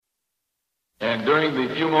And during the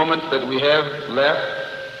few moments that we have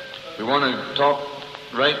left, we want to talk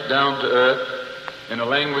right down to earth in a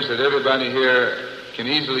language that everybody here can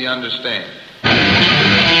easily understand.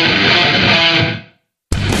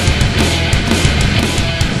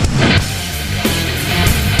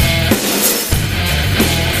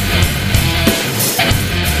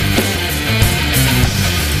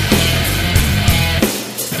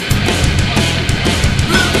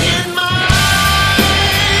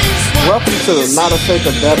 Welcome to the Not a Fake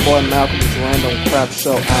of That Boy Malcolm's Random Crap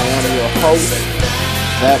Show. I am your host,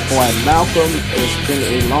 That Boy Malcolm. It's been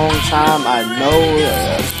a long time, I know.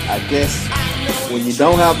 I guess when you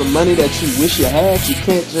don't have the money that you wish you had, you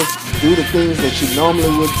can't just do the things that you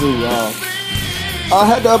normally would do. I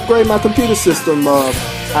had to upgrade my computer system.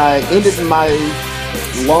 I ended my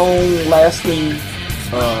long-lasting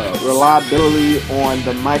reliability on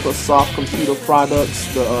the Microsoft computer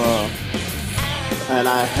products, and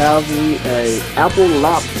I have me a Apple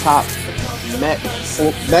laptop,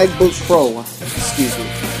 MacBook Pro.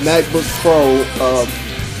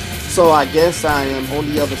 So I guess I am on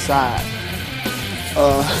the other side.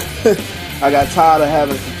 I got tired of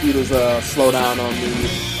having computers slow down on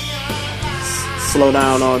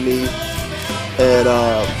me, and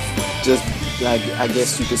just I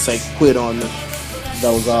guess you could say quit on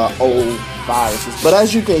those old viruses. But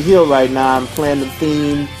as you can hear right now, I'm playing the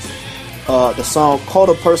theme. The song Cult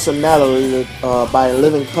of Personality by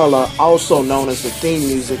Living Colour, also known as the theme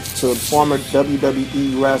music to former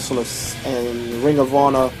WWE wrestler and Ring of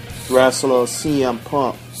Honor wrestler CM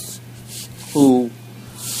Punk, who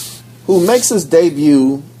makes his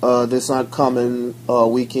debut this upcoming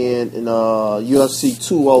weekend in UFC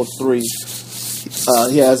 203.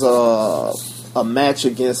 He has a match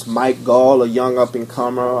against Mike Gall, a young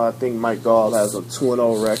up-and-comer. I think Mike Gall has a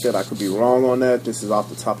 2-0 record. I could be wrong on that. This is off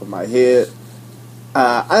the top of my head.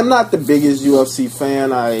 I'm not the biggest UFC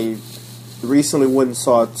fan. I recently went and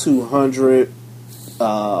saw 200.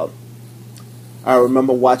 I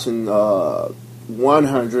remember watching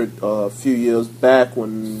 100 a few years back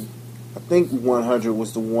when I think 100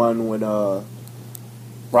 was the one when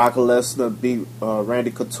Brock Lesnar beat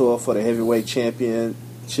Randy Couture for the heavyweight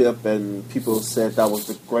championship, and people said that was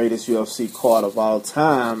the greatest UFC card of all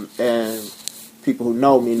time. And people who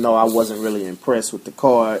know me know I wasn't really impressed with the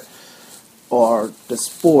card or the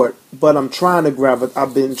sport, but I've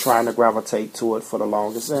been trying to gravitate to it for the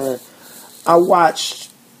longest. And I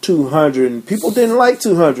watched 200, and people didn't like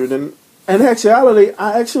 200, and in actuality,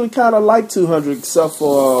 I actually kind of like 200, except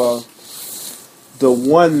for the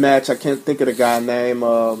one match. I can't think of the guy's name.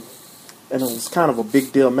 And it was kind of a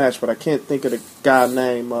big deal match, but I can't think of the guy's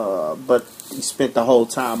name. But he spent the whole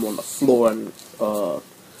time on the floor,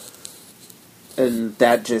 and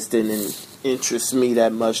that just didn't interest me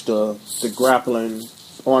that much. The grappling,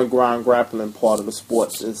 on-ground grappling part of the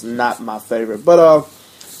sport is not my favorite. But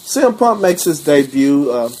CM Punk makes his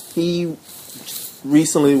debut. He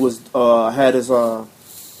recently had his on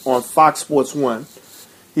Fox Sports 1.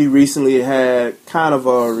 He recently had kind of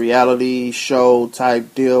a reality show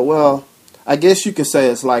type deal. Well, I guess you could say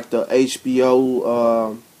it's like the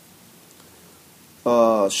HBO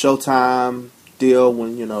Showtime deal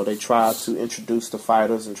when, they try to introduce the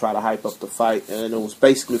fighters and try to hype up the fight, and it was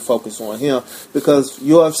basically focused on him because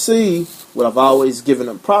UFC, what I've always given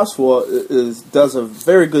them props for, does a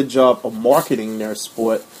very good job of marketing their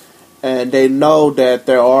sport, and they know that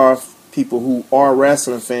there are people who are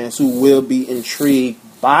wrestling fans who will be intrigued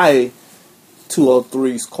by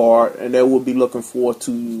 203's card, and they will be looking forward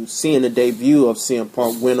to seeing the debut of CM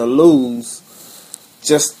Punk, win or lose,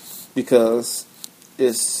 just because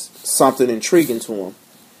it's something intriguing to him.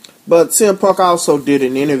 But CM Punk also did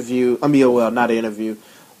an interview. Not an interview.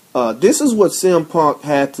 This is what CM Punk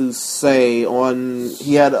had to say on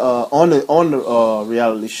the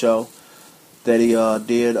reality show that he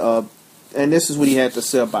did, and this is what he had to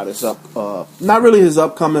say about his not really his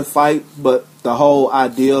upcoming fight, but the whole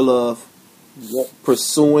ideal of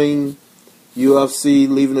pursuing UFC,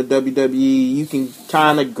 leaving the WWE. You can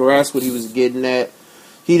kind of grasp what he was getting at.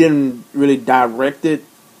 He didn't really direct it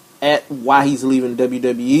at why he's leaving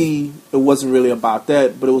WWE. It wasn't really about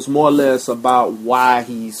that, but it was more or less about why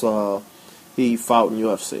he fought in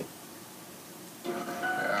UFC.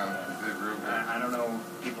 I don't know,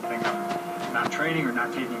 people think I'm not training or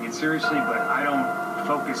not taking it seriously, but I don't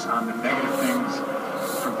focus on the negative things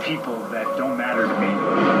from people that don't matter to me.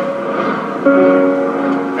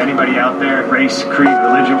 Anybody out there, race, creed,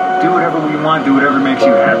 religion, do whatever you want, do whatever makes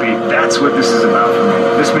you happy. That's what this is about for me.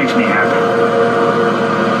 This makes me happy.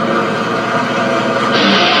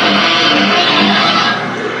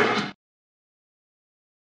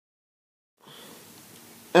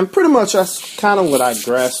 and pretty much that's kind of what I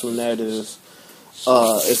grasp from that is,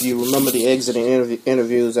 if you remember the exiting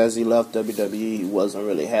interviews as he left WWE, he wasn't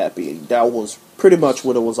really happy. That was pretty much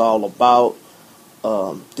what it was all about.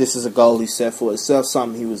 This is a goal he set for himself,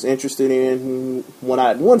 something he was interested in. He went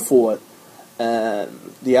out and went for it. And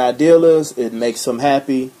the ideal is it makes him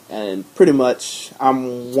happy, and pretty much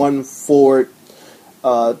I'm one for it.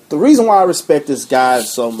 The reason why I respect this guy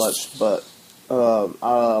so much, but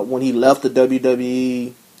when he left the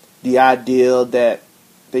WWE, the idea that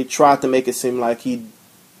they tried to make it seem like he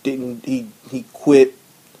quit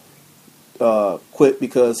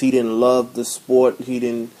because he didn't love the sport.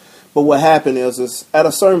 But what happened is at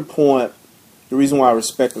a certain point, the reason why I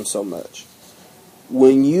respect him so much,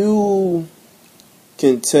 when you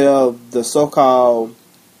can tell the so-called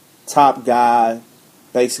top guy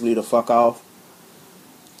basically to fuck off,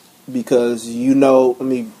 because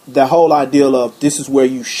the whole ideal of this is where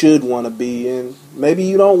you should want to be, and maybe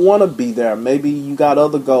you don't want to be there. Maybe you got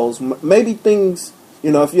other goals. Maybe things,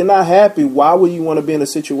 if you're not happy, why would you want to be in a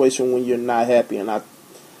situation when you're not happy? And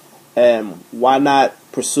why not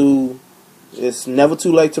pursue? It's never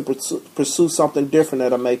too late to pursue something different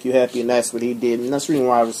that'll make you happy, and that's what he did. And that's the reason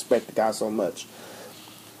why I respect the guy so much.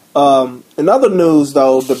 In other news,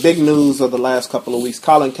 though, the big news of the last couple of weeks,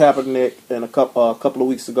 Colin Kaepernick, and a couple of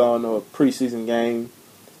weeks ago in a preseason game,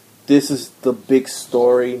 this is the big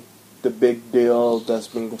story, the big deal that's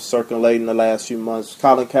been circulating the last few months.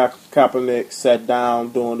 Colin Kaepernick sat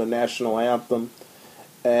down during the national anthem,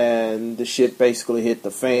 and the shit basically hit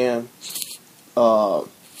the fan.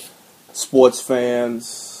 Sports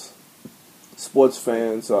fans,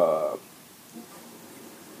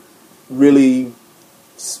 really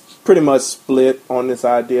pretty much split on this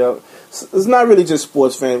idea. It's not really just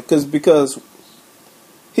sports fans, because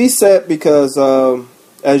he said,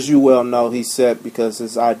 as you well know, he said because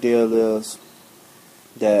his idea is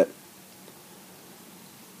that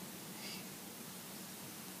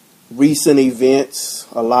recent events,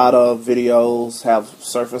 a lot of videos have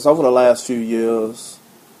surfaced over the last few years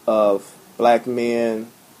of black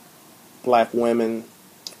men, black women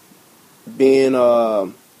being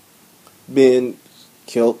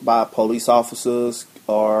killed by police officers,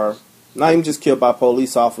 or not even just killed by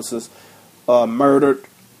police officers, murdered,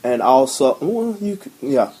 and also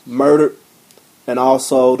murdered, and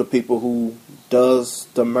also the people who does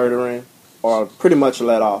the murdering are pretty much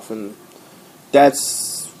let off, and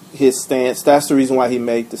that's his stance. That's the reason why he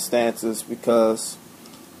made the stances, because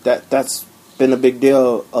that's been a big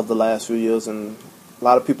deal of the last few years, and a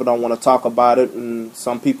lot of people don't want to talk about it, and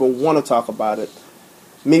some people want to talk about it.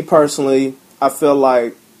 Me personally, I feel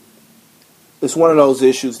like it's one of those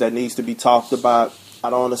issues that needs to be talked about.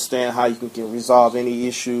 I don't understand how you can resolve any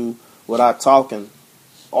issue without talking.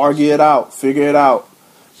 Argue it out, figure it out.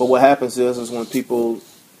 But what happens is when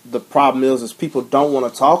the problem is people don't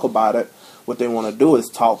want to talk about it. What they want to do is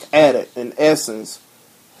talk at it. In essence,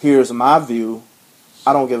 here's my view.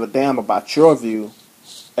 I don't give a damn about your view.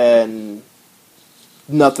 And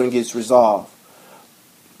nothing gets resolved.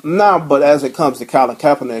 Now, but as it comes to Colin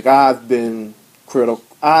Kaepernick, I've been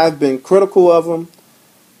critical of him,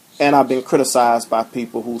 and I've been criticized by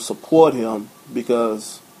people who support him,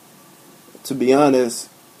 because, to be honest,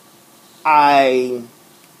 I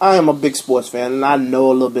am a big sports fan, and I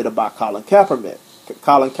know a little bit about Colin Kaepernick.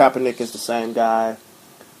 Colin Kaepernick is the same guy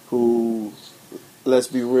who, let's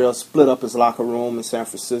be real, split up his locker room in San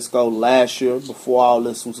Francisco last year before all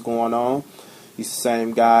this was going on. He's the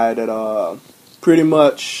same guy that pretty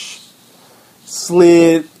much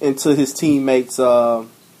slid into his teammates'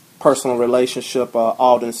 personal relationship.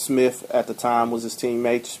 Alden Smith at the time was his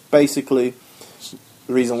teammate. Basically,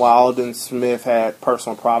 the reason why Alden Smith had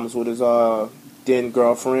personal problems with his then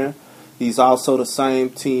girlfriend. He's also the same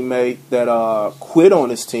teammate that quit on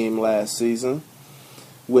his team last season,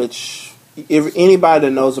 which, if anybody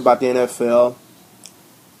that knows about the NFL,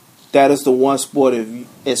 that is the one sport,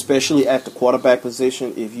 especially at the quarterback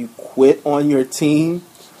position, if you quit on your team,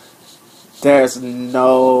 there's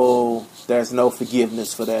no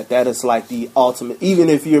forgiveness for that. That is like the ultimate. Even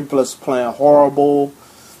if you're just playing horrible,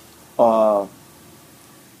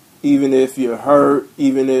 even if you're hurt,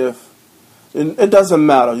 even if it doesn't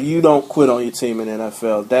matter, you don't quit on your team in the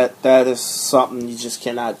NFL. That is something you just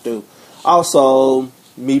cannot do. Also,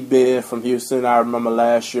 me being from Houston, I remember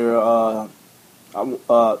last year,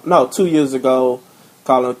 2 years ago,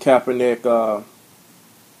 Colin Kaepernick,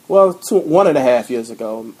 1.5 years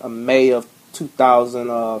ago, May of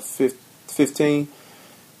 2015,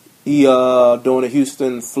 he, during the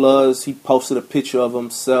Houston floods, he posted a picture of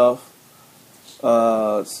himself,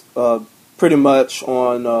 pretty much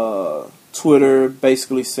on Twitter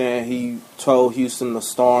basically saying he told Houston the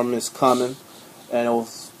storm is coming, and it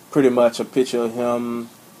was pretty much a picture of him,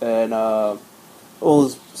 and it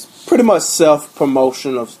was pretty much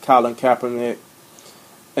self-promotion of Colin Kaepernick,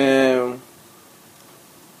 and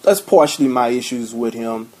that's partially my issues with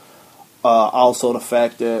him. Also the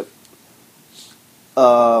fact that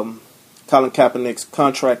Colin Kaepernick's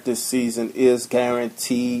contract this season is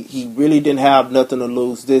guaranteed. He really didn't have nothing to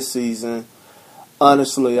lose this season.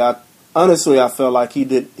 Honestly, I felt like he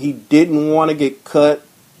didn't want to get cut.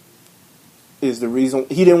 Is the reason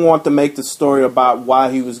he didn't want to make the story about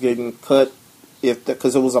why he was getting cut,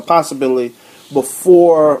 because it was a possibility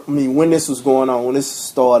before. I mean, when this was going on, when this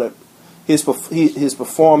started, his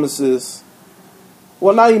performances.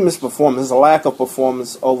 Well, not even his performance, his lack of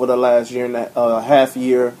performance over the last year and a half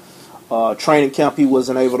year. Training camp, he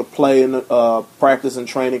wasn't able to play in practice and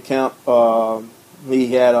training camp.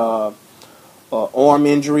 He had a arm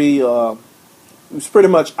injury. He was pretty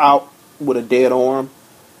much out with a dead arm,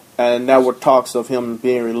 and there were talks of him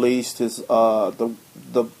being released. The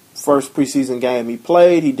first preseason game he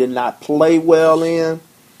played, he did not play well in,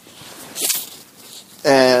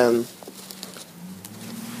 and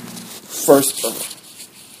first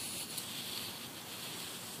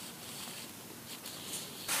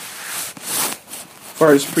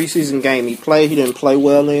preseason game he played, he didn't play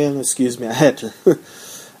well in. Excuse me, I had to.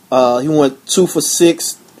 He went 2 for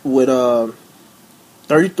 6 with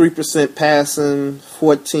 33% passing,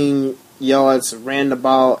 14 yards, ran the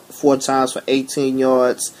ball 4 times for 18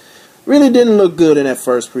 yards. Really didn't look good in that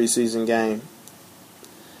first preseason game.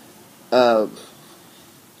 That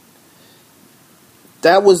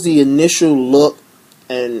was the initial look,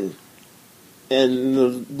 and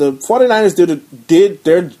the 49ers did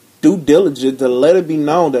their due diligence to let it be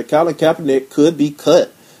known that Colin Kaepernick could be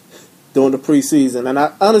cut during the preseason. And I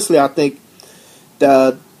think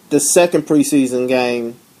the second preseason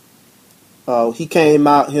game, he came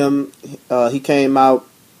out and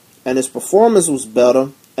his performance was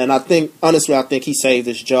better. And I think he saved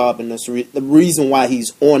his job. And the reason why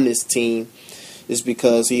he's on this team is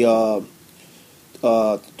because he threw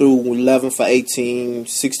 11 for 18,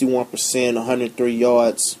 61%, 103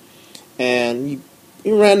 yards, and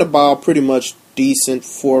he ran the ball pretty much decent,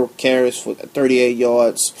 4 carries for 38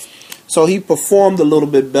 yards. So he performed a little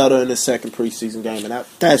bit better in the second preseason game, and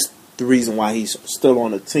that's the reason why he's still on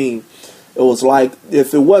the team. It was like,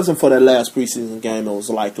 if it wasn't for that last preseason game, it was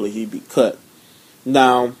likely he'd be cut.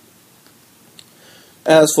 Now,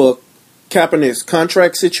 as for Kaepernick's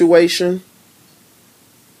contract situation,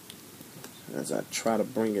 as I try to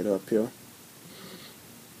bring it up here.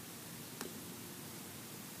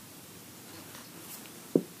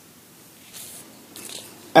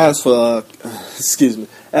 As for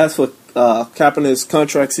Kaepernick's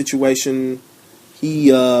contract situation, he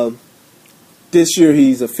this year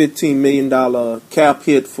he's a $15 million cap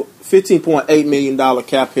hit, $15.8 million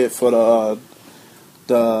cap hit for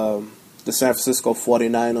the San Francisco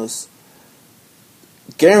 49ers.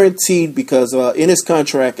 Guaranteed, because in his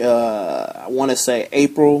contract, I want to say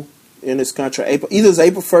April. In his contract, either it's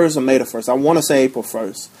April 1st or May the 1st. I want to say April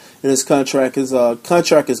 1st. In his contract, his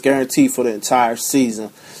contract is guaranteed for the entire season.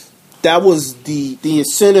 That was the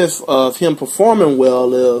incentive of him performing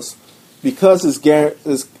well, is because his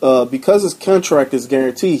contract is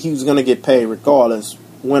guaranteed, he was going to get paid regardless,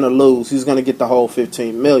 win or lose. He's going to get the whole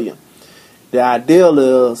 $15 million. The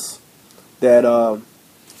ideal is that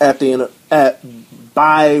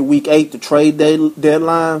by week 8, the trade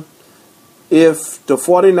deadline, if the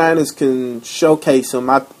 49ers can showcase him,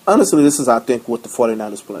 honestly, this is, I think, what the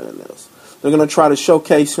 49ers plan is. They're going to try to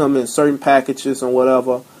showcase him in certain packages and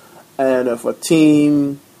whatever. And if a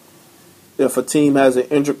team has an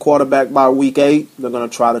injured quarterback by week 8, they're going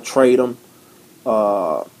to try to trade him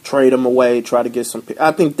away, try to get some.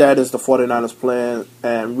 I think that is the 49ers plan.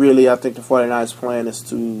 And really, I think the 49ers plan is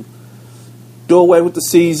to do away with the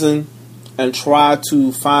season and try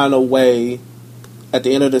to find a way at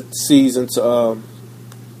the end of the season to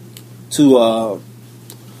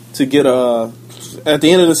get at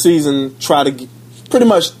the end of the season, try to pretty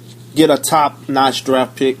much get a top-notch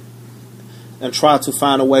draft pick and try to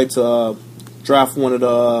find a way to draft one of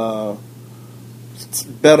the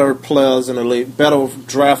better players in the league, better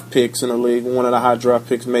draft picks in the league, one of the high draft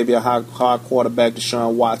picks, maybe a high quarterback,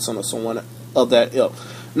 Deshaun Watson or someone of that ilk.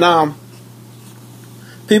 Now,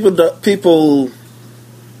 people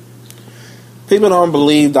don't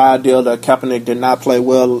believe the idea that Kaepernick did not play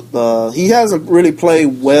well. He hasn't really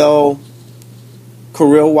played well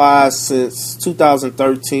career-wise since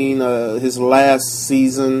 2013, his last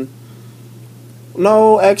season.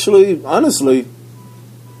 No, actually, honestly,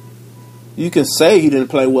 you can say he didn't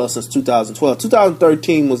play well since 2012.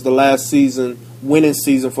 2013 was the last winning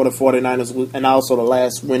season for the 49ers, and also the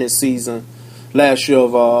last winning season last year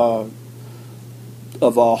of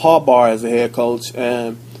Havard as a head coach.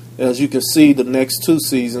 And as you can see, the next 2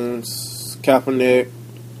 seasons, Kaepernick,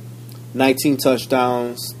 19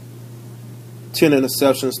 touchdowns, 10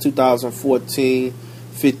 interceptions, 2014,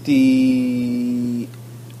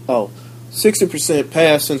 60%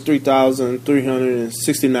 passing,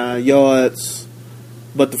 3,369 yards.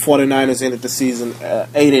 But the 49ers ended the season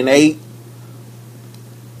 8-8.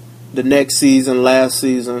 The next season, last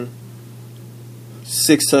season,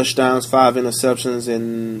 6 touchdowns, 5 interceptions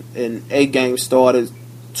in 8 games started,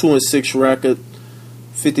 2-6 record,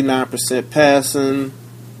 59% passing.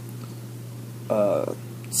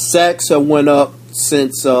 Sacks have went up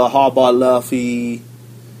since Harbaugh left. He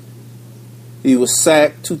was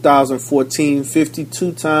sacked 2014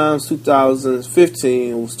 52 times.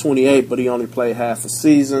 2015 it was 28, but he only played half a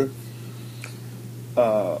season.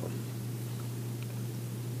 But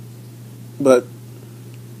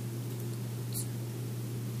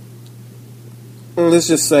let's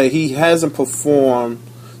just say he hasn't performed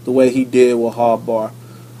the way he did with Harbaugh.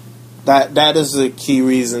 That is the key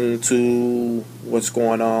reason to what's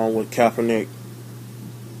going on with Kaepernick.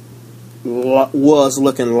 Was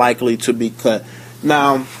looking likely to be cut.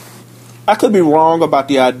 Now, I could be wrong about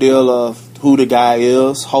the ideal of who the guy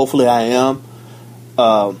is. Hopefully I am.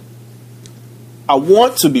 I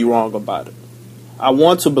want to be wrong about it. I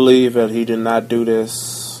want to believe that he did not do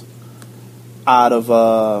this out of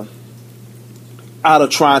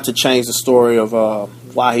trying to change the story of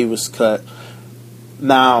why he was cut.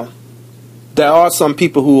 Now, there are some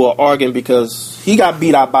people who are arguing because he got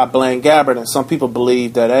beat out by Blaine Gabbert, and some people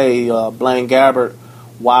believe that, hey, Blaine Gabbert,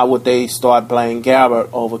 why would they start Blaine Gabbert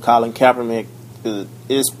over Colin Kaepernick?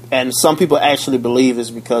 And some people actually believe it's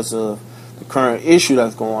because of the current issue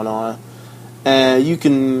that's going on. And you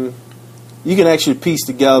can actually piece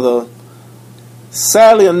together,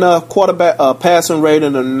 sadly enough, quarterback passing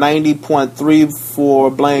rating of 90.3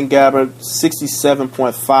 for Blaine Gabbert,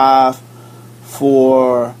 67.5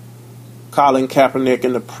 for Colin Kaepernick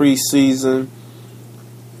in the preseason.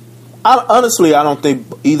 Honestly, I don't think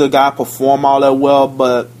either guy performed all that well,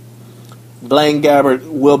 but Blaine Gabbert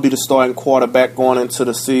will be the starting quarterback going into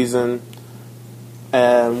the season,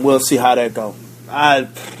 and we'll see how that goes.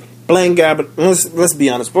 Blaine Gabbert, let's be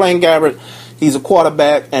honest, Blaine Gabbert, he's a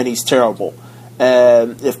quarterback and he's terrible.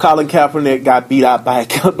 And if Colin Kaepernick got beat out by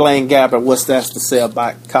Blaine Gabbert, what's that to say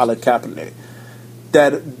about Colin Kaepernick?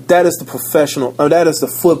 That is the professional, or that is the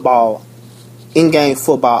football, in-game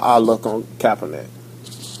football outlook on Kaepernick.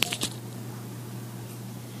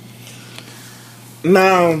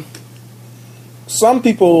 Now, some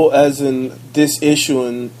people, as in this issue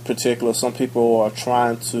in particular, some people are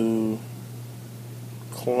trying to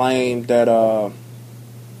claim that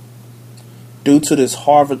due to this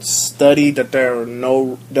Harvard study that there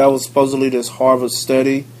was supposedly this Harvard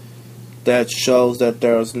study that shows that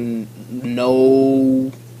there's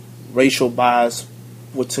no racial bias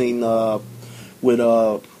between with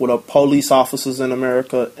police officers in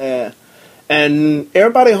America, and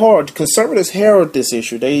everybody conservatives heralded this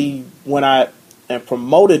issue. They went out and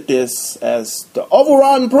promoted this as the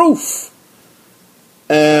overriding proof.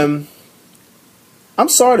 And I'm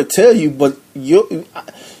sorry to tell you, but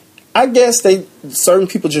I guess certain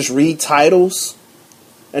people just read titles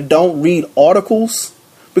and don't read articles,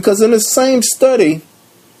 because in the same study,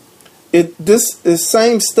 because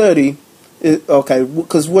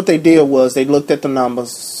what they did was they looked at the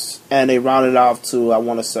numbers and they rounded off to, I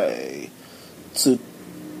want to say, to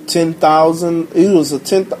 10,000. It was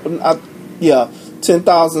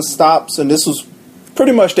 10,000 stops, and this was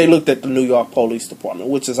pretty much, they looked at the New York Police Department,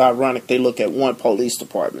 which is ironic. They look at one police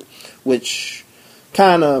department, which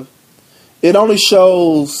kind of, it only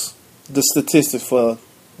shows the statistics for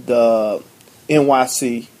the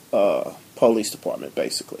NYC Police Department,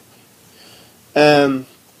 basically. And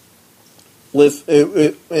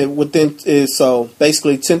so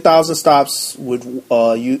basically 10,000 stops with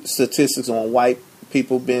statistics on white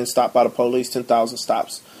people being stopped by the police, 10,000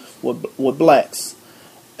 stops with blacks.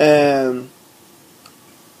 And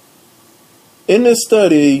in this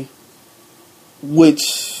study,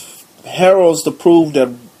 which heralds the proof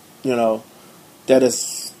that,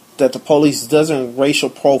 that the police doesn't racial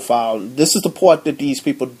profile, this is the part that these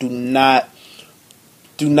people do not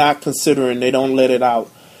consider, and they don't let it out,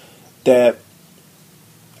 that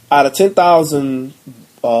out of 10,000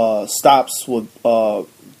 stops with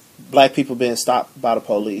black people being stopped by the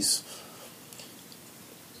police,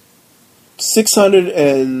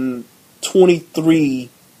 623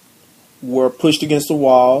 were pushed against the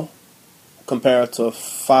wall compared to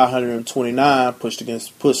 529 pushed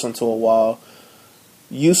into a wall.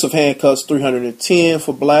 Use of handcuffs, 310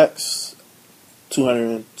 for blacks,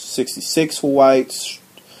 266 for whites.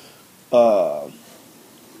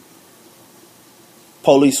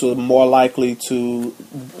 Police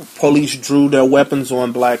drew their weapons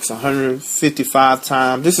on blacks 155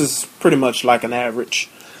 times. This is pretty much like an average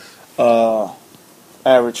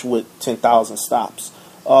with 10,000 stops.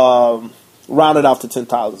 Rounded off to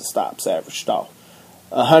 10,000 stops, averaged off.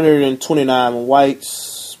 129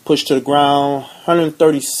 whites pushed to the ground,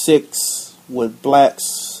 136 with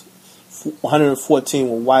blacks, 114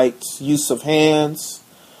 with whites. Use of hands,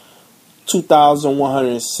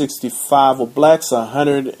 2,165 with blacks,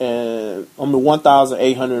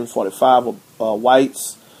 1,845 with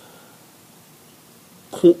whites.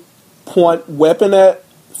 Point weapon at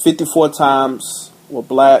 54 times with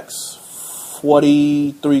blacks,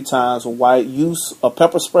 43 times with white. Use of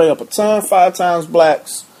pepper spray up a ton, 5 times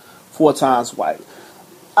blacks, 4 times white.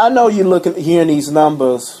 I know you're hearing these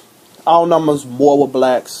numbers. All numbers more with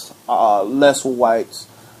blacks, less with whites.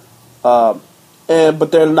 But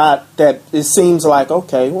they're not that. It seems like,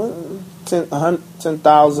 okay, well,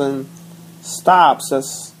 10,000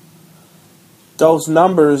 stops. Those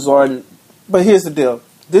numbers are. But here's the deal.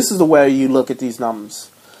 This is the way you look at these numbers.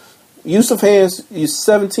 Use of hands is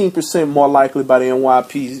 17% more likely by the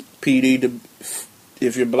NYPD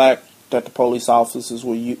if you're black, that the police officers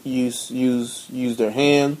will use their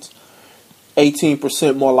hands.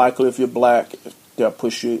 18% more likely if you're black, they'll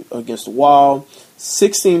push you against the wall.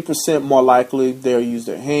 16% more likely they'll use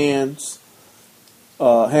their handcuffs.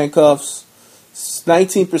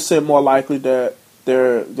 19% more likely that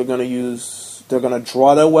they're going to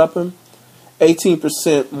draw their weapon.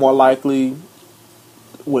 18% more likely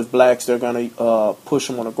with blacks, they're going to push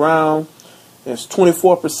them on the ground. It's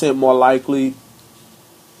 24% more likely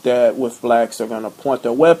that with blacks, they're going to point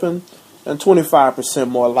their weapon. And 25%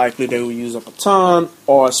 more likely they will use a baton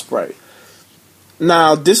or a spray.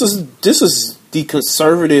 Now, this is the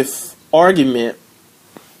conservative argument,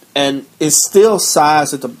 and it still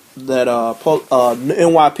sides that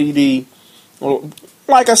NYPD.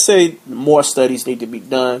 Like I say, more studies need to be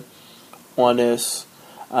done on this.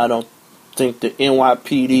 I don't think the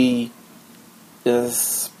NYPD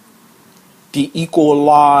is the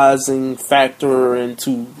equalizing factor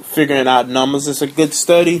into figuring out numbers. It's a good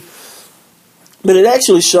study, but it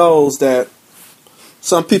actually shows that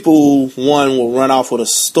some people, one, will run off with a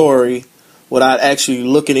story without actually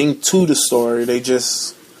looking into the story. They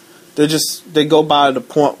go by the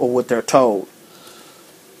point of what they're told.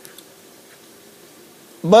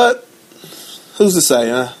 But who's to say,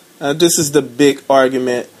 huh? This is the big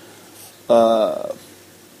argument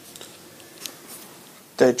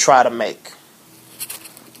they try to make.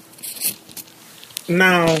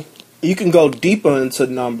 Now, you can go deeper into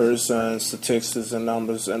numbers and statistics and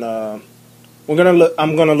numbers, and I'm gonna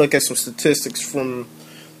look at some statistics from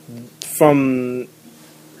the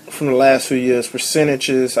last few years,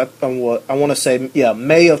 percentages. I want to say,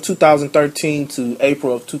 May of 2013 to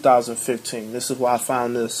April of 2015. This is where I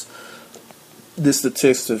found this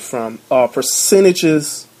statistic from.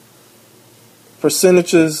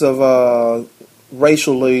 Percentages of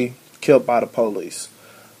racially killed by the police.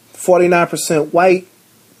 49% white,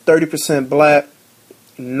 30% black,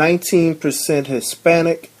 19%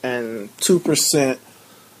 Hispanic, and 2%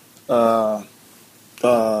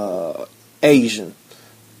 Asian.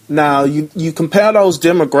 Now, you compare those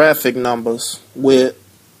demographic numbers with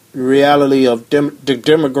reality of the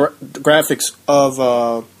demographics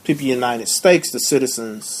of people in the United States, the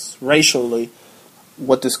citizens, racially,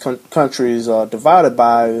 what this country is divided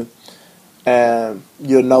by, and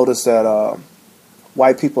you'll notice that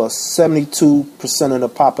white people are 72% of the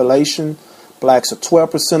population, blacks are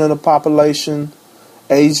 12% of the population,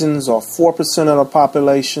 Asians are 4% of the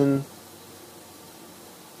population.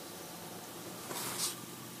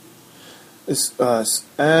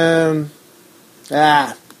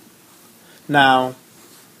 Now,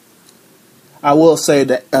 I will say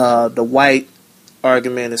that the white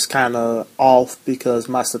argument is kind of off because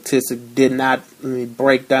my statistic did not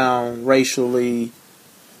break down racially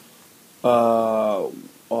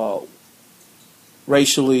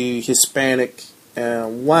Hispanic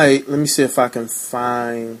and white. Let me see if I can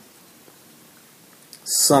find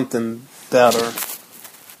something better.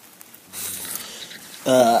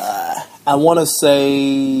 I want to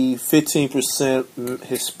say 15%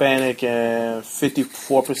 Hispanic and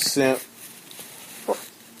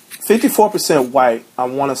 54% white. I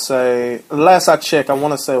want to say, last I checked, I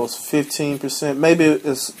want to say it was 15%. Maybe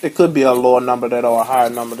it could be a lower number that or a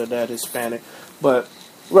higher number than that Hispanic. But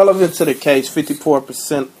relevant to the case,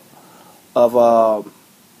 54% of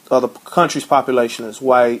the country's population is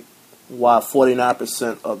white, while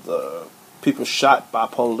 49% of the people shot by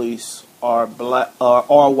police are black,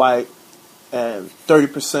 are white, and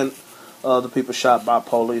 30% of the people shot by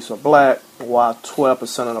police are black, while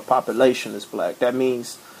 12% of the population is black. That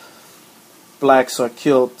means blacks are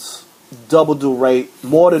killed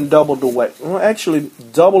more than double the rate. Well, actually,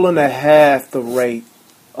 double and a half the rate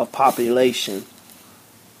of population,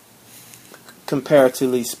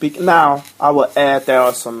 comparatively speaking. Now, I will add there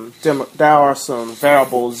are some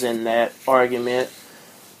variables in that argument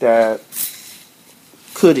that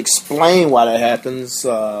could explain why that happens.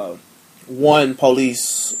 One,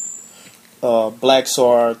 blacks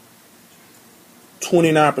are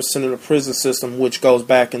 29% of the prison system, which goes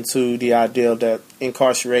back into the idea that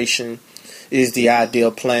incarceration is the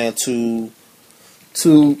ideal plan to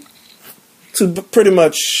pretty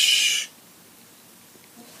much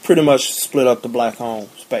split up the black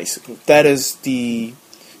homes, basically. That is the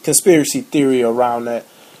conspiracy theory around that.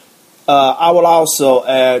 I will also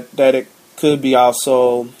add that it could be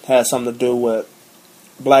also has something to do with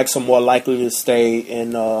blacks are more likely to stay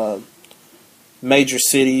in major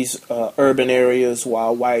cities, urban areas,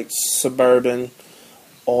 while whites suburban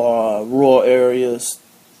or rural areas.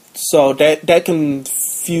 So that can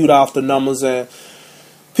feud off the numbers, and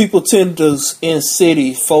people tend to in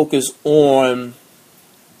city focus on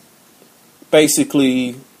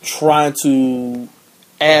basically trying to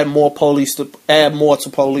add more to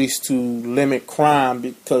police to limit crime,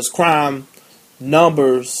 because crime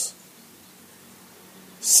numbers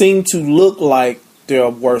seem to look like they're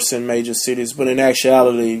worse in major cities, but in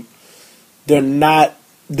actuality, they're not.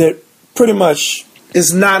 They're pretty much,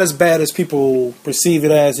 it's not as bad as people perceive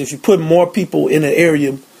it as. If you put more people in an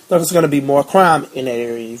area, there's going to be more crime in that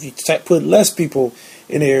area. If you put less people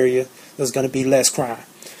in the area, there's going to be less crime.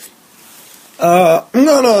 I'm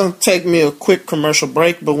going to take me a quick commercial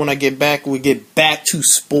break, but when I get back, we get back to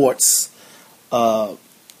sports and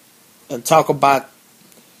talk a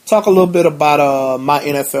little bit about my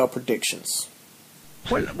NFL predictions.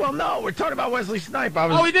 Well, no, we're talking about Wesley Snipes.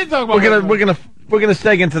 We did talk about. We're gonna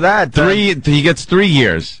steg into that. He gets 3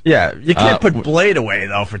 years. Yeah, you can't put Blade away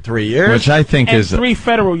though for 3 years, which I think is 3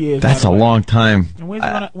 federal years. That's a long time.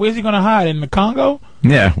 And where's he gonna hide, in the Congo?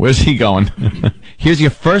 Yeah, where's he going? Here's your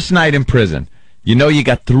first night in prison. You know you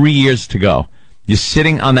got 3 years to go. You're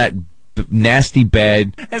sitting on that nasty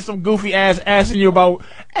bed, and some goofy ass asking you about,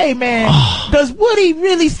 hey man, does Woody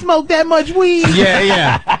really smoke that much weed?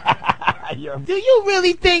 Yeah. Do you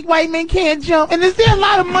really think white men can't jump? And is there a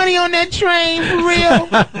lot of money on that train, for real?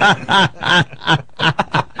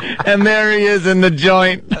 And there he is in the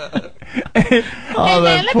joint. Hey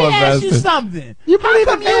man, let me ask you something. How come you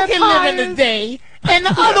can live in the day and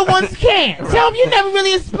the other ones can't? Tell me, you never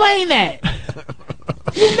really explained that.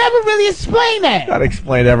 You never really explained that. Gotta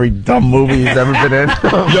explain every dumb movie he's ever been in.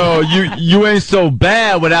 Yo, you ain't so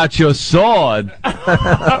bad without your sword.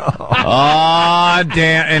 Oh,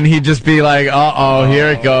 damn. And he'd just be like, here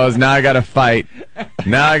it goes. Now I gotta fight.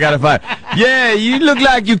 Yeah, you look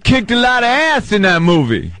like you kicked a lot of ass in that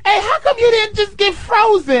movie. Hey, how come you didn't just get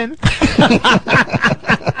frozen?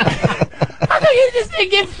 How come you just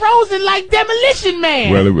didn't get frozen like Demolition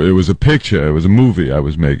Man? Well, it was a picture. It was a movie I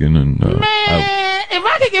was making. And if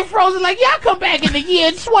I could get frozen like y'all, come back in the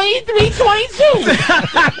year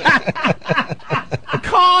 2322.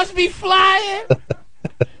 Cars be flying.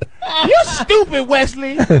 You stupid,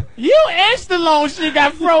 Wesley. You and Stallone should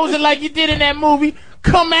got frozen like you did in that movie.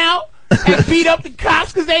 Come out and beat up the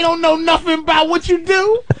cops because they don't know nothing about what you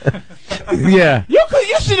do. Yeah. You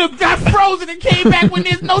should have got frozen and came back when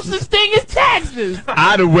there's no such thing as taxes.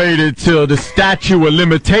 I'd have waited till the statute of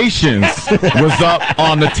limitations was up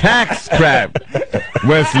on the tax crap,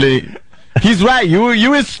 Wesley. He's right.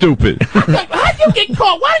 You is stupid. How'd you get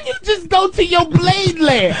caught? Why didn't you just go to your Blade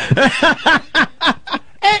lair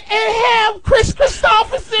and have Chris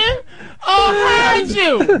Christopherson hide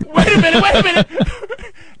you? Wait a minute.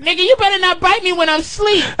 Nigga, you better not bite me when I'm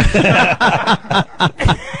asleep.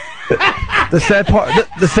 The sad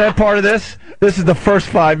part of this is the first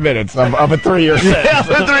 5 minutes of a 3-year sentence. Yeah,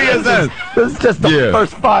 3-year sentence. This is just the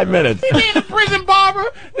first 5 minutes. You being a prison barber,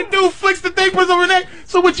 the dude flicks the thing puts over there.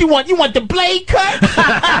 So what you want? You want the blade cut?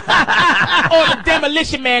 Or the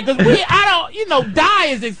Demolition Man? Because dye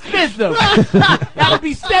is expensive. That'll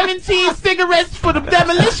be 17 cigarettes for the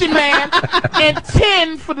Demolition Man and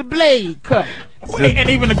 10 for the blade cut. And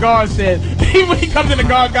even the guard said, when he comes in, the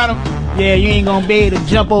guard got him, yeah, you ain't gonna be able to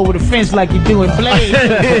jump over the fence like you do in Blade.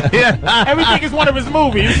 Yeah. Everything is one of his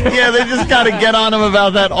movies. Yeah, they just gotta get on him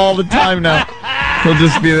about that all the time now. He'll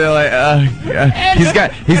just be there like,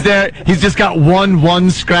 he's just got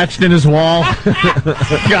one scratched in his wall.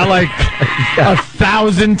 Got like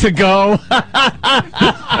 1,000 to go.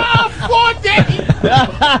 Oh, 4 days.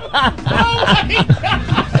 Oh my God.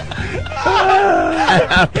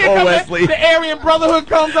 Poor Wesley. The Aryan Brotherhood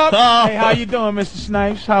comes up. Oh. Hey, how you doing, Mr.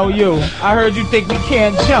 Snipes? How are you? I heard you think we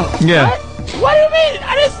can't jump. Yeah. What do you mean?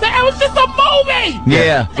 It was just a movie.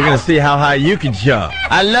 Yeah, we're gonna see how high you can jump.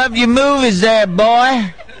 I love your movies there,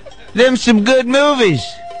 boy. Them some good movies.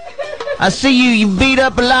 I see you beat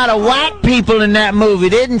up a lot of white people in that movie,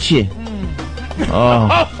 didn't you?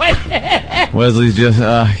 Oh. Wesley's just,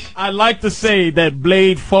 I'd like to say that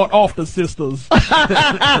Blade fought off the sisters.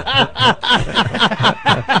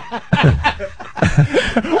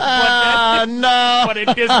 No. But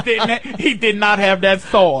it just didn't. He did not have that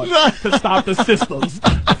sword to stop the sisters.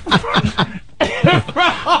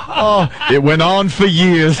 it went on for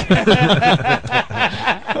years. I'm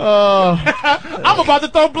about to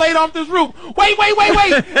throw Blade off this roof. Wait.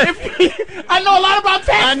 I know a lot about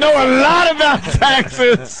taxes. I know a lot about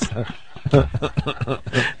taxes.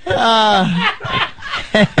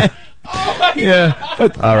 Yeah.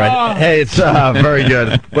 All right. Hey, it's very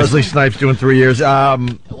good. Wesley Snipes doing 3 years. Wait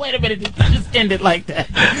a minute. Did you just end it like that?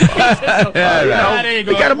 There you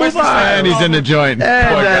go. We gotta move on. And he's in the joint. Poor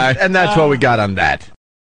guy. And that's what we got on that.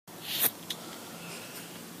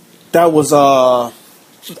 That was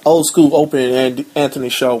old school opening and Anthony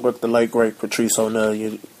show with the late great Patrice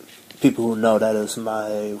O'Neal. People who know that is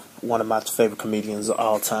one of my favorite comedians of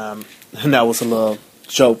all time. And that was a little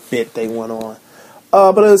joke bit they went on.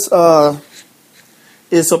 But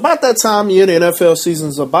it's about that time of year. The NFL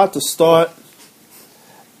season's about to start,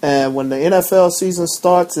 and when the NFL season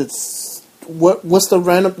starts, it's what's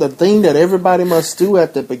the thing that everybody must do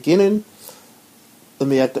at the beginning?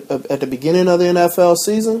 At the beginning of the NFL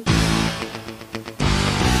season,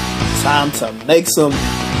 time to make some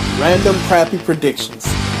random crappy predictions.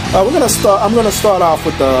 I'm gonna start off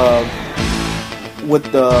with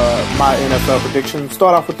my NFL prediction.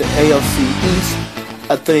 Start off with the AFC East.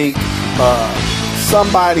 I think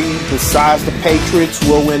somebody besides the Patriots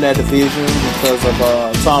will win that division because of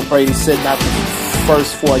Tom Brady sitting out the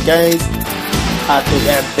first 4 games. I think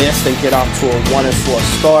at best they get off to a 1-4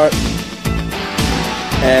 start.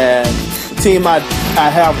 And the team I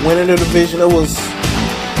have winning the division, the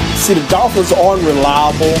Dolphins aren't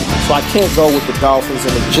reliable, so I can't go with the Dolphins,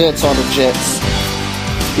 and the Jets on the Jets.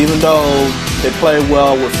 Even though they played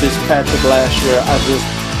well with Fitzpatrick last year,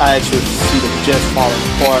 I actually see the Jets falling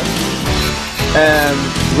apart. And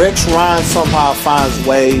Rex Ryan somehow finds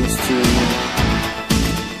ways to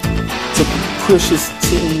push his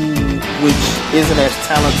team, which isn't as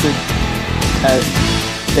talented as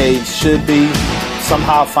they should be,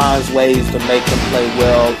 somehow finds ways to make them play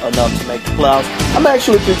well enough to make the playoffs. I'm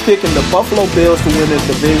actually picking the Buffalo Bills to win the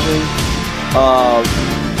division,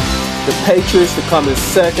 the Patriots to come in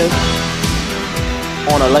second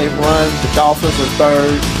on a late run, the Dolphins in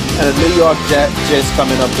third, and the New York Jets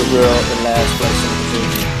coming up the rear in last place in the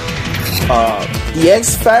division. The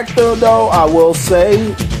X factor, though, I will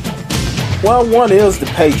say, one is the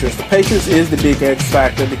Patriots. The Patriots is the big X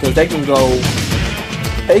factor because they can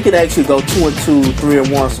actually go 2-2,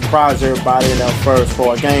 3-1, surprise everybody in their first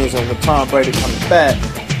 4 games, and with Tom Brady coming back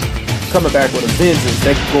with a vengeance,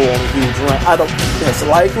 they can go on a huge run. I don't think that's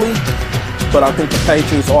likely, but I think the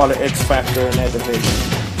Patriots are the X factor in that division.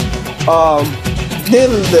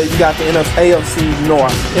 Then you got the AFC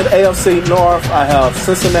North. In AFC North, I have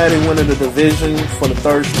Cincinnati winning the division for the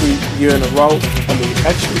 3rd straight year in a row.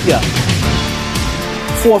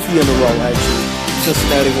 Fourth year in a row, actually.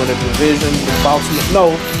 Cincinnati winning the division.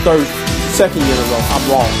 Second year in a row. I'm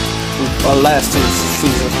wrong. Last 2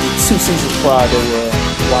 seasons prior, they were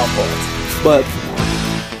wild cards. But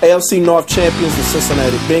AFC North champions, the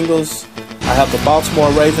Cincinnati Bengals. I have the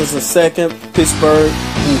Baltimore Ravens in second, Pittsburgh,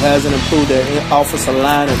 who hasn't improved their offensive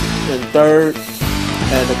line, in third,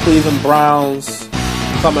 and the Cleveland Browns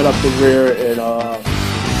coming up the rear in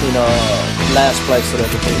last place of the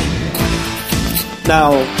division.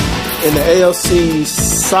 Now, in the AFC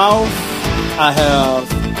South, I have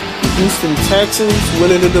the Houston Texans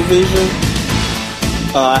winning the division.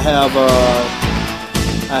 I have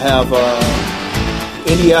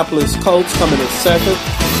Indianapolis Colts coming in second.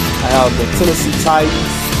 I have the Tennessee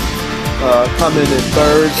Titans coming in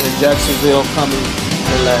third, and Jacksonville coming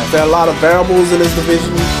in last. There are a lot of variables in this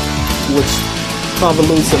division, which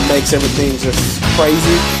convolutes and makes everything just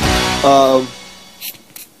crazy.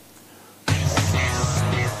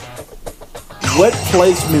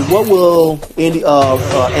 What will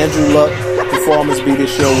Andrew Luck performance be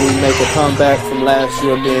this year? Will he make a comeback from last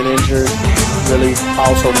year being injured? really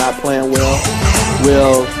also not playing well.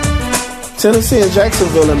 Will Tennessee and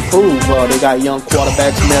Jacksonville improve? They got young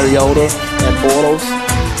quarterbacks, Mariota and Bortles.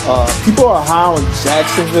 People are high on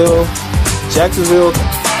Jacksonville. Jacksonville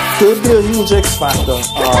could be a huge X factor.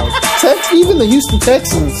 Even the Houston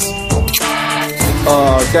Texans,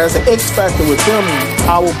 there's an X factor with them.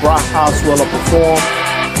 How will Brock Osweiler perform?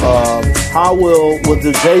 How will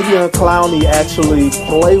the Jadeveon Clowney actually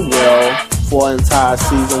play well for an entire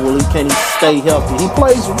season? Can he stay healthy? He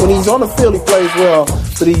plays when he's on the field. He plays well,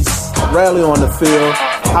 but he's rarely on the field.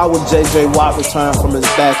 How will J.J. Watt return from his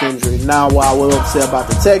back injury? Now, what I will say about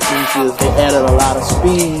the Texans is they added a lot of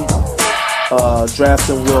speed.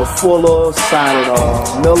 Drafting Will Fuller, signing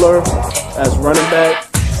Miller as running back.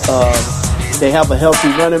 They have a healthy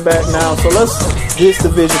running back now. So this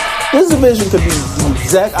division could be the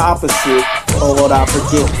exact opposite of what I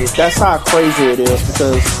predicted. That's how crazy it is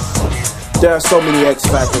because there are so many X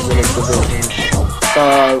factors in this division.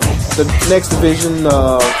 The next division,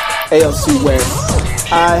 AFC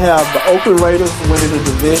West. I have the Oakland Raiders winning the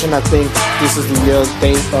division. I think this is the year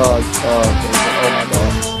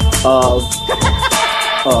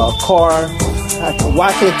Carr.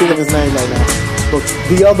 Why can't I think of his name right now? But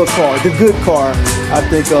the other Carr, the good Carr, I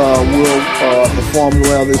think will perform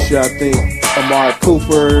well this year. I think Amari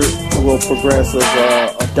Cooper will progress as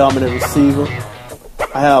a dominant receiver.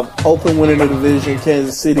 I have Oakland winning the division,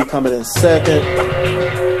 Kansas City coming in second,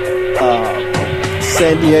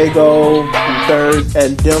 San Diego in third,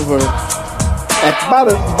 and Denver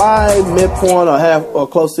by midpoint or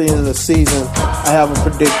close to the end of the season. I have a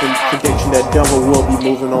prediction that Denver will be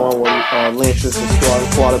moving on with Lynch as the starting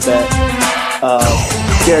quarterback.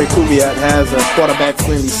 Gary Kubiak has a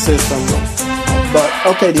quarterback-friendly system. But,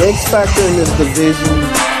 okay, the X factor in this division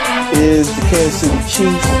is the Kansas City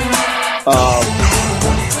Chiefs.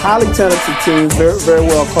 Highly talented team, very, very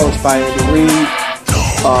well coached by Andy Reid.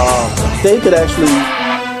 They could actually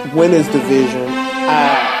win this division.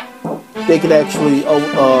 They could actually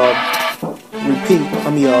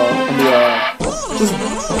just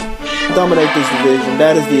dominate this division.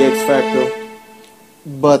 That is the X factor.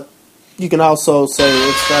 But you can also say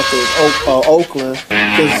X factor is Oakland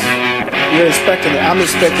because I'm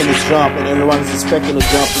expecting this jump, and everyone's expecting a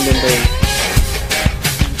jump, and then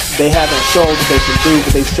they haven't showed what they can do,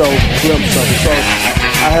 but they showed a glimpse of it. So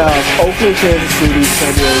I have Oakland, Kansas City,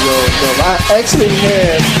 San Diego. I actually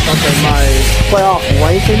had my playoff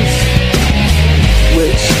rankings,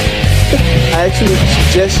 which I actually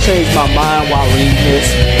just changed my mind while reading this.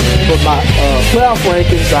 But my playoff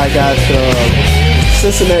rankings, I got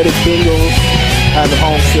Cincinnati Bengals having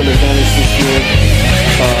home field advantage this year.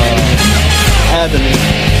 Having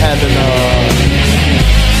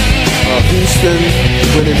Houston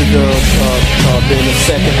winning being the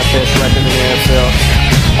second best record in the NFL.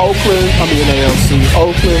 In the AFC.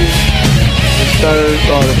 Oakland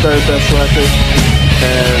the third best record,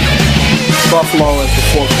 and Buffalo is the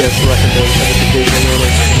fourth best record of the division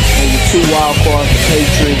winners. And your two wild cards, the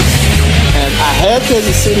Patriots. And I had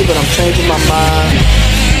Kansas City, but I'm changing my mind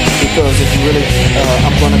because if you really,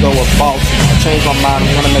 I'm going to go with Baltimore. I changed my mind.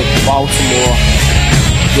 I'm going to make Baltimore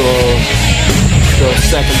the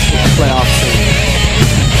second playoff team.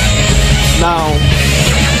 Now,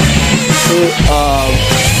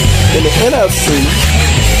 in the NFC,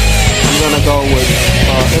 I'm going to go with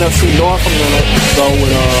NFC North. I'm going to go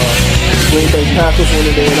with Green Bay Packers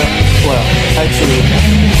winning the NFC. Well, actually,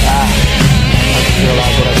 I just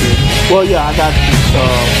realized what I did. Well, yeah, I got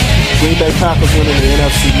Green Bay Packers winning the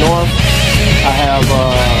NFC North. I have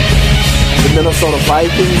the Minnesota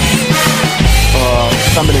Vikings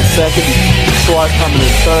coming in second, Detroit coming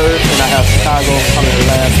in third, and I have Chicago coming in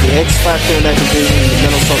last. The X factor in that division is the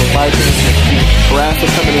Minnesota Vikings.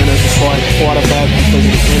 Bradford coming in as a starting quarterback because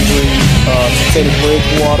of the injury to Teddy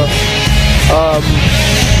Bridgewater.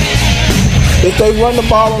 If they run the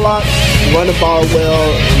ball a lot, run the ball well,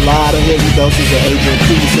 a lot of heavy doses of Adrian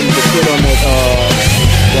Peterson to put on that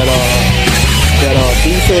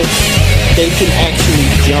defense, they can actually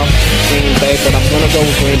jump Green Bay, but I'm going to go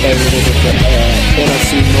with Green Bay with the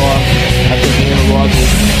NFC North. I think Aaron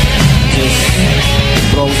Rodgers just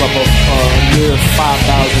throws up a near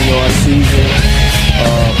 5,000-yard season,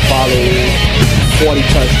 probably 40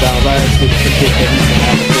 touchdowns. I actually predict that he's going to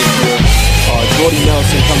have a big year. Jordy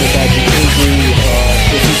Nelson coming back from injury.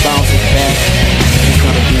 If he bounces back, he's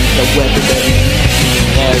going to be the weapon that he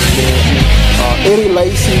has been. Eddie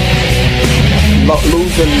Lacy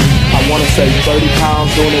losing, I want to say, 30 pounds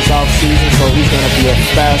during this offseason, so he's going to be a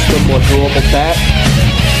faster, more durable back.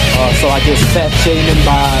 So I guess fat shaming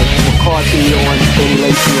by McCarthy on Eddie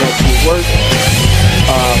Lacy actually worked.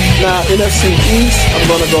 Now, Now, NFC East, I'm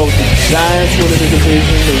going to go with the Giants winning the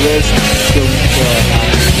division.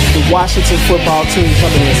 The Washington football team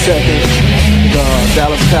coming in second. The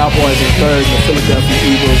Dallas Cowboys in third. And the Philadelphia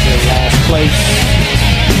Eagles in last place.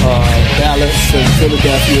 Dallas and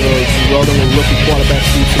Philadelphia is rolling with rookie quarterbacks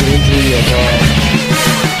due to the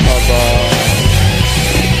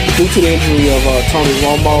injury of Tony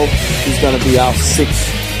Romo. He's going to be out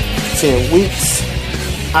 6-10 weeks.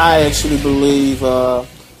 I actually believe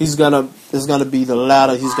it's gonna be the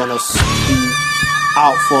latter. He's gonna be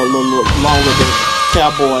out for a little longer than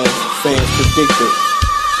Cowboy fans predicted.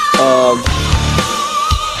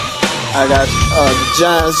 I got the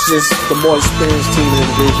Giants, just the more experienced team in the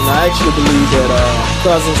division. I actually believe that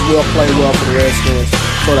Cousins will play well for the Redskins,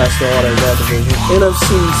 so that's the order of that division.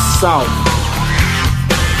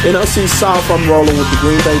 NFC South, I'm rolling with the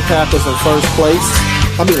Green Bay Packers in first place.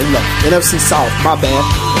 NFC South, my bad.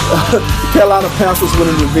 The Carolina Panthers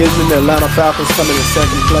winning the division. The Atlanta Falcons coming in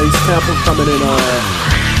second place. Tampa coming in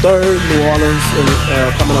third. New Orleans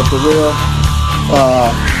coming up the rear.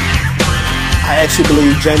 I actually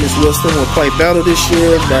believe Jameis Winston will play better this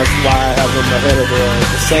year. That's why I have him ahead of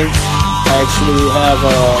the Saints. I actually have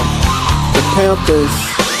the Panthers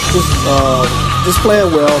just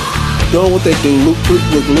playing well, doing what they do.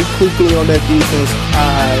 With Luke Kuechly on that defense,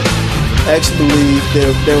 I actually believe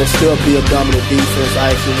there will still be a dominant defense.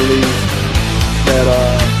 I actually believe that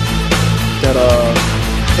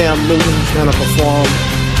Cam Newton's gonna perform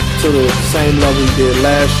to the same level he did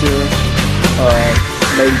last year.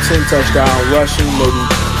 Maybe 10 touchdown rushing, maybe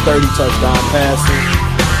 30 touchdown passing.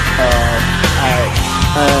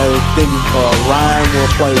 I think Ryan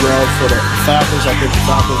will play well for the Falcons. I think the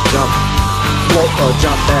Falcons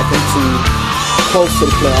jump back into close to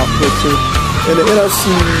the playoff picture. In the NFC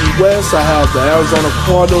West, I have the Arizona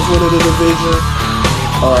Cardinals winning the division.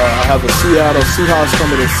 I have the Seattle Seahawks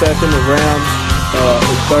coming in second, the Rams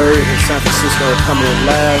in third, and San Francisco coming in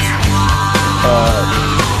last.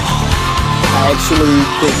 I actually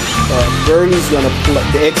think Gurley's going to play.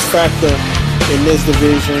 The X factor in this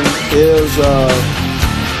division is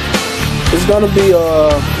going to be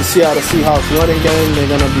the Seattle Seahawks running game. They're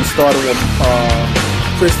going to be starting with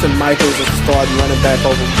Christian Michaels as the starting running back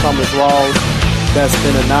over Thomas Rawls. That's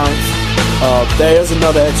been announced. There's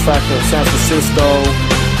another X factor in San Francisco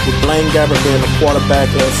with Blaine Gabbert being the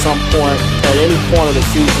quarterback at some point, at any point of the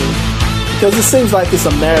season. Because it seems like it's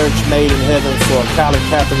a marriage made in heaven for Colin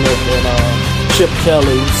Kaepernick and Chip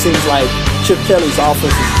Kelly. It seems like Chip Kelly's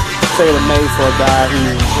offense is tailor-made for a guy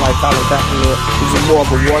who's like Colin Kaepernick, who's more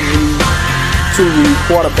of a one-read, two-read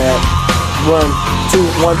quarterback,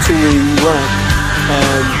 one-two-read run.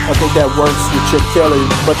 And I think that works with Chip Kelly.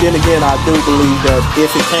 But then again, I do believe that if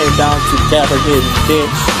it came down to Gabbert getting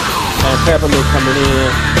benched and Kaepernick coming in,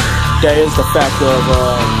 there is the factor of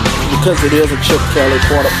because it is a Chip Kelly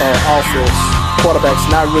offense, quarterback's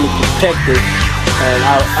not really protected. And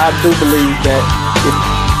I do believe that if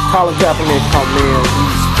Colin Kaepernick comes in,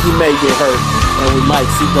 he may get hurt, and we might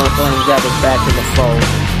see Blaine Gabbert back in the fold.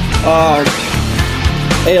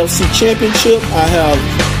 AFC Championship, I have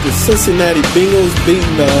the Cincinnati Bengals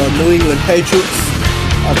beating the New England Patriots.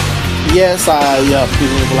 Yes,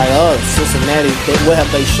 people will be like, Cincinnati, what have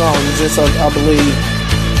they shown? Just, I believe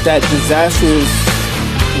that disastrous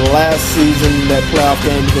last season, that playoff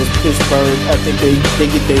game against Pittsburgh, I think they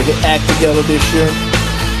get their act together this year.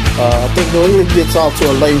 I think New England gets off to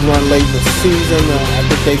a late run late in the season. I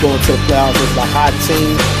think they go into the playoffs as the hot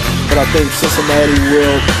team. But I think Cincinnati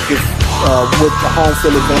will, with the home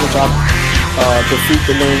field advantage, defeat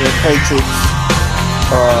the New England Patriots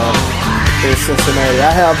in Cincinnati.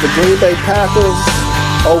 I have the Green Bay Packers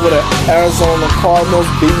over the Arizona Cardinals,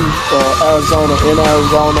 beating Arizona in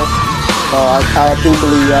Arizona. I do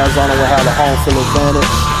believe Arizona will have the home field advantage.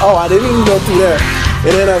 Oh, I didn't even go through that.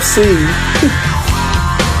 In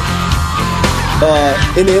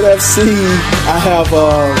the NFC, I have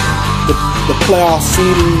the playoff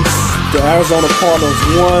seedings. The Arizona Cardinals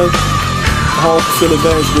 1, home field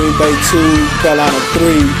advantage, Green Bay 2, Carolina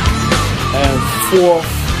 3, and 4th,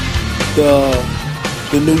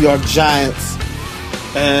 the New York Giants.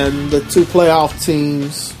 And the two playoff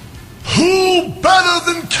teams. Who better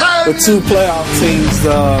than Canyon? The two playoff teams,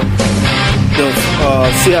 the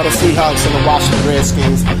Seattle Seahawks and the Washington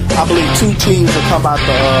Redskins. I believe two teams will come out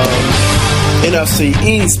the NFC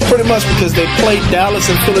East, pretty much because they played Dallas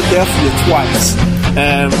and Philadelphia twice.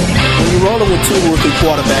 And when you're rolling with two rookie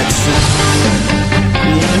quarterbacks,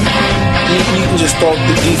 you can just throw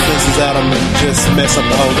the defenses at them and just mess up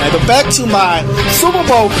the whole game. But back to my Super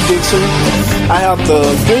Bowl prediction, I have the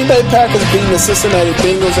Green Bay Packers beating the Cincinnati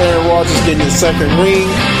Bengals. Aaron Rodgers getting his second ring,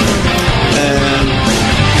 and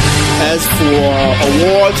for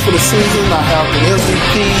awards for the season. I have the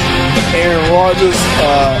MVP, Aaron Rodgers,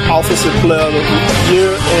 Offensive Player of the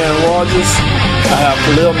Year, Aaron Rodgers. I have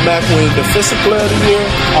Khalil Mack winning Defensive Player of the Year,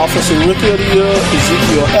 Offensive Rookie of the Year,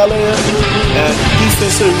 Ezekiel Elliott, and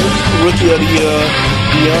Defensive Rookie of the Year,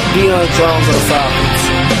 Deion Jones of the Falcons.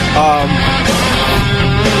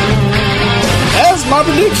 That's my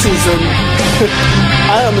predictions, and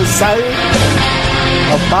I am excited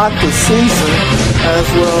about the season as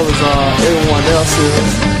well as everyone else is.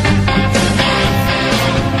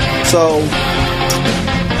 So,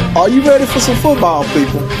 are you ready for some football,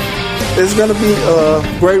 people? It's going to be a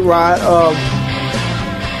great ride.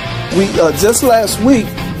 We just last week,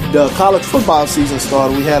 the college football season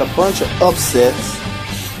started. We had a bunch of upsets,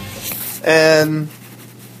 and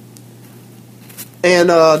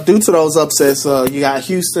due to those upsets, you got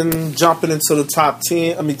Houston jumping into the top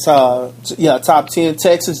 10. Top 10.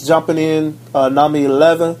 Texas jumping in number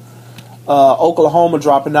 11. Oklahoma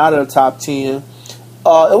dropping out of the top 10. It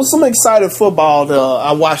was some exciting football.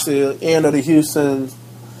 I watched the end of the Houston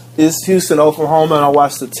Oklahoma, and I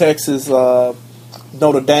watched the Texas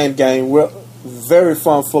Notre Dame game. Very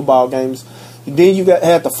fun football games. And then you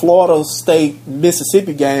had the Florida State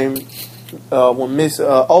Mississippi game when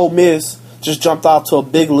Ole Miss just jumped out to a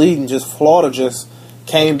big lead, and Florida just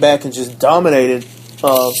came back and just dominated.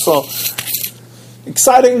 So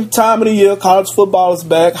exciting time of the year. College football is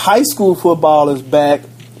back. High school football is back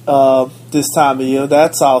this time of year.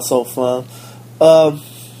 That's also fun.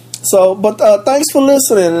 Thanks for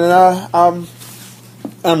listening, and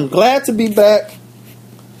I'm glad to be back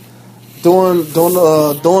doing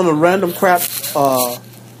the Random Crap.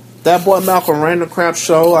 That Boy Malcolm Random Crap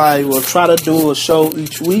show. I will try to do a show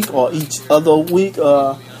each week or each other week.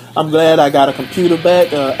 I'm glad I got a computer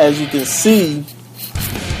back. As you can see,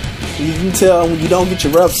 you can tell when you don't get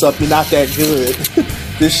your reps up, you're not that good.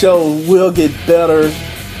 This show will get better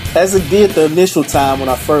as it did the initial time when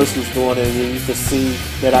I first was doing it. And you can see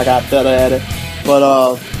that I got better at it. But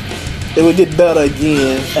it will get better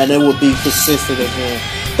again, and it will be consistent again.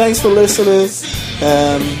 Thanks for listening,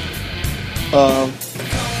 and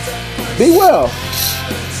be well.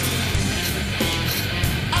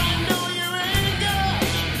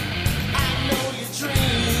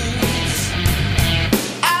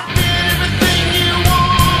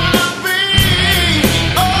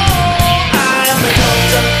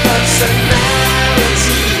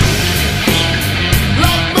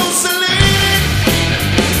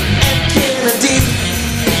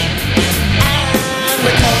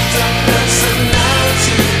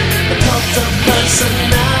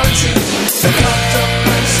 Personality, the cult of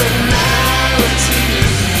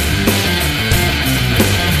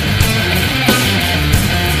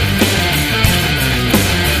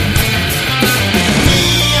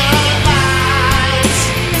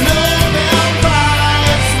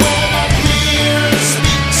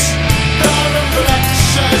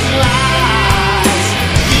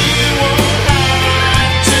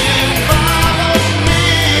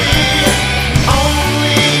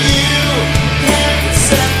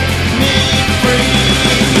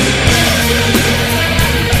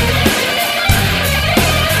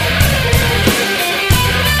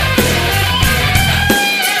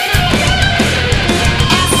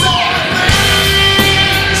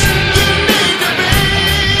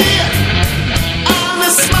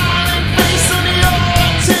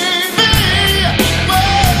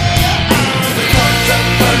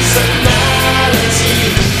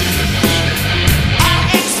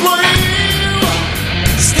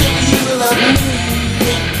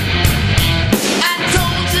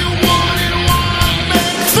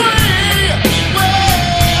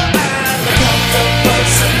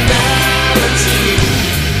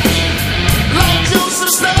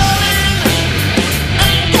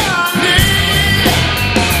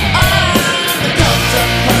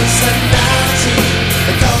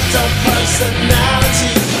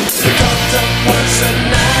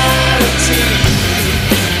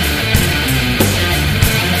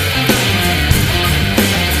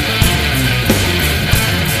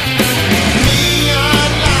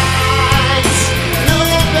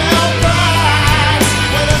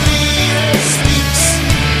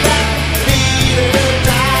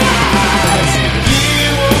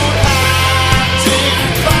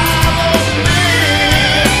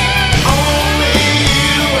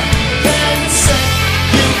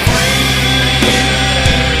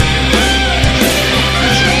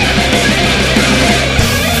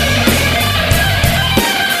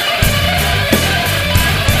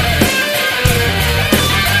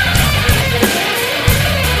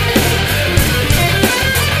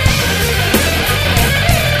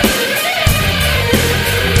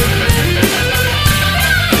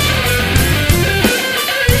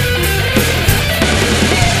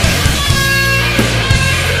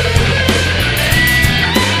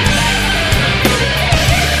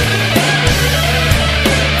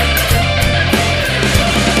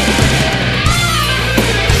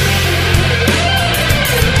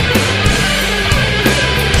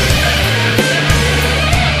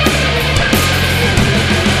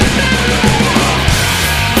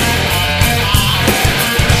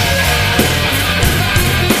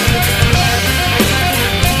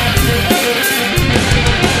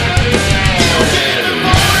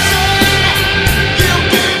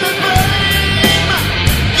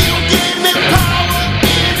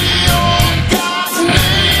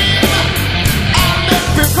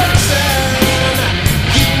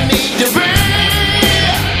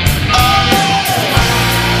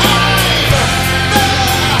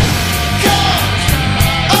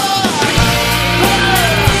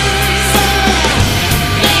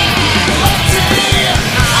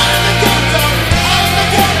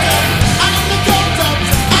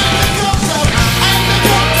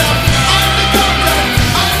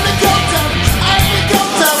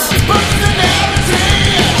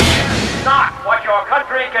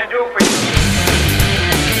country can do for you.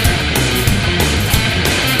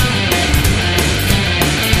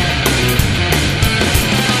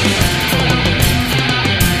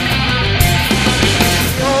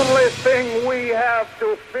 The only thing we have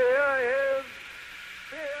to fear is